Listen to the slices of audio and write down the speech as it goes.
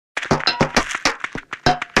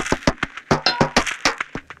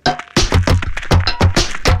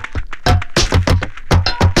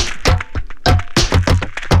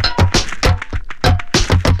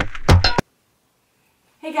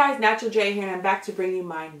guys, Natural Drea here, and I'm back to bring you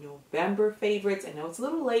my November favorites. I know it's a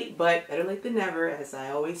little late, but better late than never, as I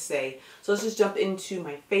always say. So let's just jump into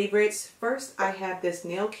my favorites. First, I have this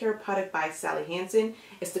nail care product by Sally Hansen.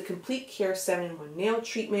 It's the Complete Care 7-in-1 Nail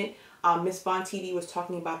Treatment. Miss Von TV was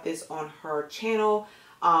talking about this on her channel,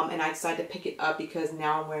 and I decided to pick it up because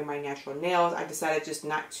now I'm wearing my natural nails. I decided just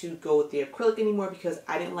not to go with the acrylic anymore because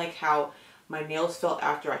I didn't like how my nails felt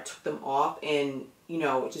after I took them off, and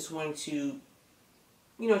just wanted to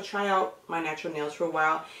try out my natural nails for a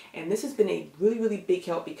while. And this has been a really big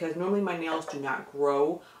help because normally my nails do not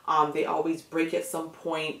grow. They always break at some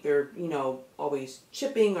point. They're always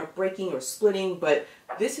chipping or breaking or splitting, but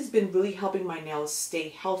this has been really helping my nails stay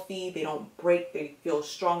healthy. They don't break, they feel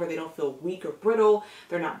stronger, they don't feel weak or brittle,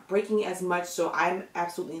 they're not breaking as much. So I'm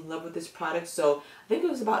absolutely in love with this product. So I think it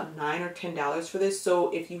was about $9 or $10 for this.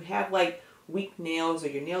 So if you have like weak nails or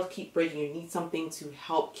your nails keep breaking, you need something to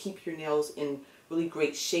help keep your nails in really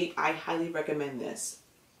great shape, I highly recommend this.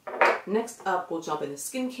 Next up, we'll jump into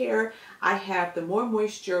skincare. I have the More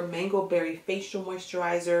Moisture Mango Berry Facial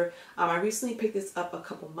Moisturizer. I recently picked this up a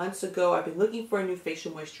couple months ago. I've been looking for a new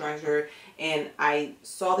facial moisturizer, and I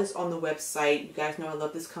saw this on the website. You guys know I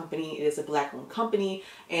love this company. It is a Black-owned company,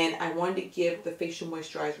 and I wanted to give the facial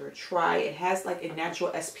moisturizer a try. It has like a natural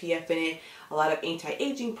SPF in it, a lot of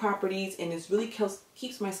anti-aging properties, and this really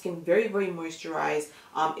keeps my skin very moisturized.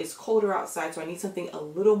 It's colder outside, so I need something a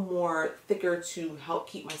little more thicker to help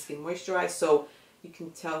keep my skin moisturized. So you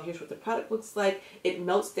can tell, here's what the product looks like. It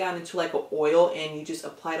melts down into like an oil, and you just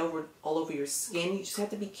apply it all over your skin. You just have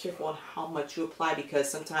to be careful on how much you apply because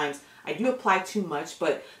sometimes I do apply too much,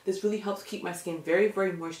 but this really helps keep my skin very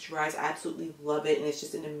moisturized. I absolutely love it, and it's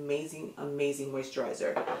just an amazing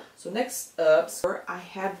moisturizer. So next up, I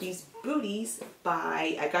have these booties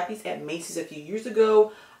I got these at Macy's a few years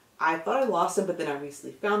ago. I thought I lost them, but then I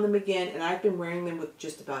recently found them again, and I've been wearing them with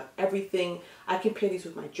just about everything. I can pair these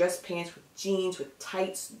with my dress pants, with jeans, with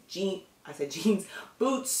tights, I said jeans,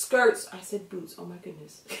 boots, skirts. I said boots, oh my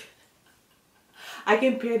goodness. I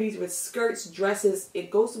can pair these with skirts, dresses.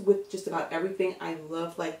 It goes with just about everything. I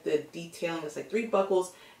love like the detailing. It's like 3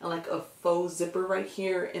 buckles and like a faux zipper right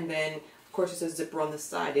here, and then of course there's a zipper on the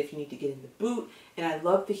side if you need to get in the boot. And I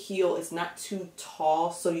love the heel. It's not too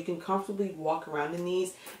tall, so you can comfortably walk around in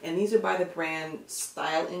these. And these are by the brand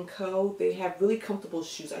Style & Co. They have really comfortable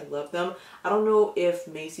shoes. I love them. I don't know if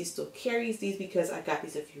Macy's still carries these because I got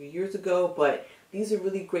these a few years ago, but these are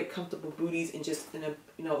really great comfortable booties and just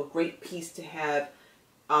a great piece to have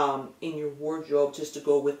in your wardrobe just to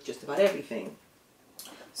go with just about everything.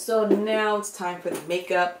 So now it's time for the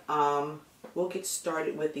makeup. We'll get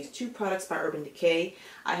started with these 2 products by Urban Decay.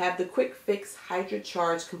 I have the Quick Fix Hydra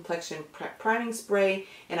Charge Complexion Prep Priming Spray,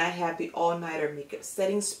 and I have the All Nighter Makeup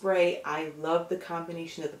Setting Spray. I love the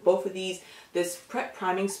combination of both of these. This Prep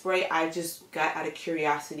Priming Spray I just got out of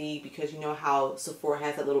curiosity because you know how Sephora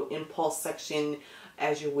has that little impulse section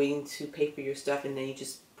as you're waiting to pay for your stuff, and then you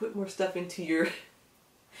just put more stuff into your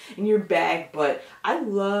bag. But I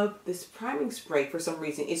love this priming spray for some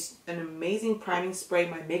reason. It's an amazing priming spray.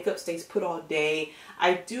 My makeup stays put all day.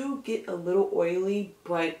 I do get a little oily,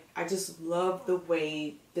 but I just love the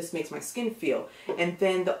way this makes my skin feel. And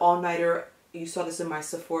then the All Nighter, you saw this in my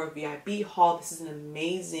Sephora VIB haul. This is an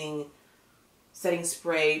amazing setting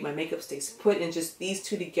spray. My makeup stays put, and just these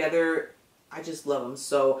 2 together, I just love them.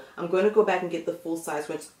 So I'm going to go back and get the full size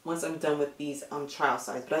once I'm done with these trial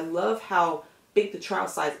size. But I love how big the trial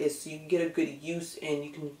size is, so you can get a good use, and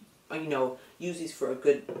you can use these for a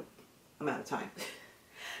good amount of time.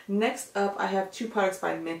 Next up, I have 2 products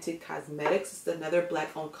by Mented Cosmetics. It's another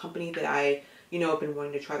Black-owned company that I have been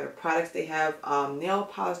wanting to try their products. They have nail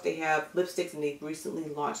polish, they have lipsticks, and they've recently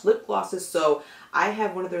launched lip glosses. So I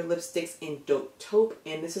have one of their lipsticks in Dope Taupe,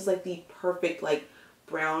 and this is like the perfect like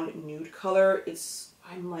brown nude color.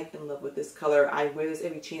 I'm like in love with this color. I wear this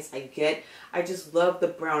every chance I get. I just love the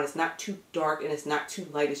brown. It's not too dark and it's not too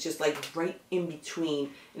light. It's just like right in between.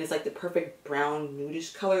 And it's like the perfect brown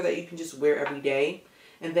nudish color that you can just wear every day.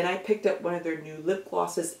 And then I picked up one of their new lip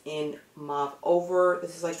glosses in Mauve Over.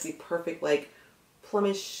 This is like the perfect like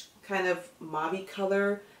plumish kind of mauve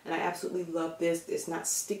color. And I absolutely love this. It's not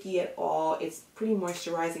sticky at all. It's pretty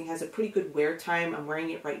moisturizing. Has a pretty good wear time. I'm wearing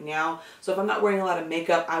it right now. So if I'm not wearing a lot of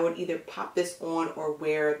makeup, I would either pop this on or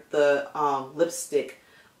wear the lipstick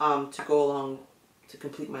to go along to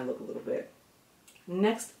complete my look a little bit.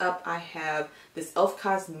 Next up, I have this e.l.f.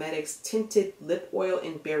 Cosmetics Tinted Lip Oil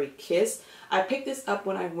in Berry Kiss. I picked this up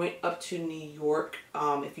when I went up to New York,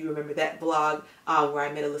 if you remember that vlog, where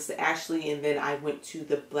I met Alyssa Ashley, and then I went to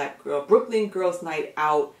the Brooklyn Girls Night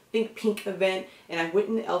Out Think Pink event, and I went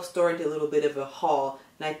in the e.l.f. store and did a little bit of a haul.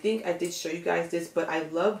 And I think I did show you guys this, but I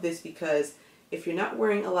love this because if you're not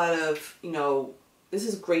wearing a lot of, you know, this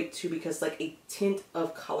is great too because like a tint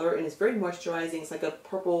of color, and it's very moisturizing. It's like a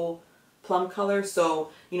purple plum color.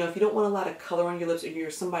 So, you know, if you don't want a lot of color on your lips, or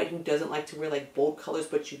you're somebody who doesn't like to wear like bold colors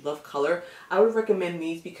but you love color, I would recommend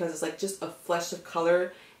these because it's like just a flush of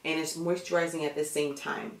color and it's moisturizing at the same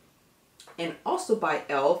time. And also by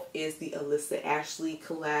e.l.f. is the Alyssa Ashley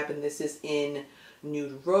collab, and this is in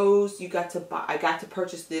Nude Rose. I got to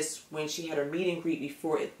purchase this when she had her meet and greet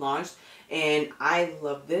before it launched, and I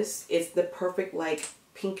love this. It's the perfect like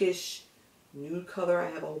pinkish nude color.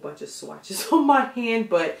 I have a whole bunch of swatches on my hand,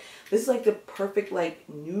 but this is like the perfect like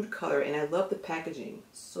nude color, and I love the packaging.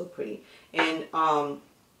 So pretty. And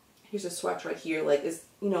here's a swatch right here. Like, it's,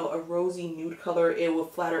 you know, a rosy nude color. It will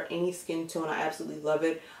flatter any skin tone. I absolutely love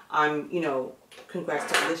it. You know, congrats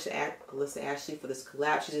to Alyssa Ashley for this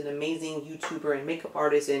collab. She's an amazing YouTuber and makeup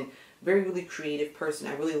artist and very, really creative person.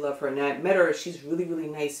 I really love her. And I met her. She's really, really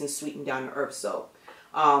nice and sweet and down to earth. So,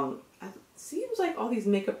 it seems like all these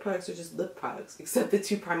makeup products are just lip products, except the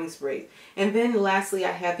 2 priming sprays. And then lastly,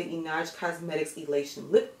 I have the Inaj Cosmetics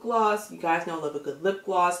Elation Lip Gloss. You guys know I love a good lip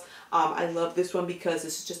gloss. I love this one because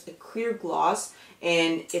it's just a clear gloss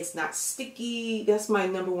and it's not sticky. That's my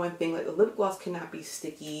 #1 thing. Like, the lip gloss cannot be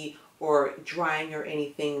sticky or drying or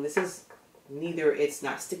anything. This is neither. It's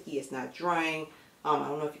not sticky. It's not drying. I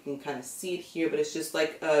don't know if you can kind of see it here, but it's just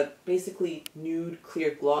like a basically nude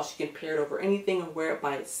clear gloss. You can pair it over anything or wear it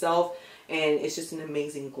by itself, and it's just an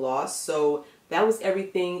amazing gloss. So that was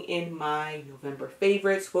everything in my November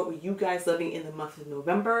favorites. What were you guys loving in the month of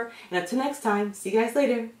November? And until next time, see you guys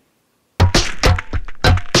later.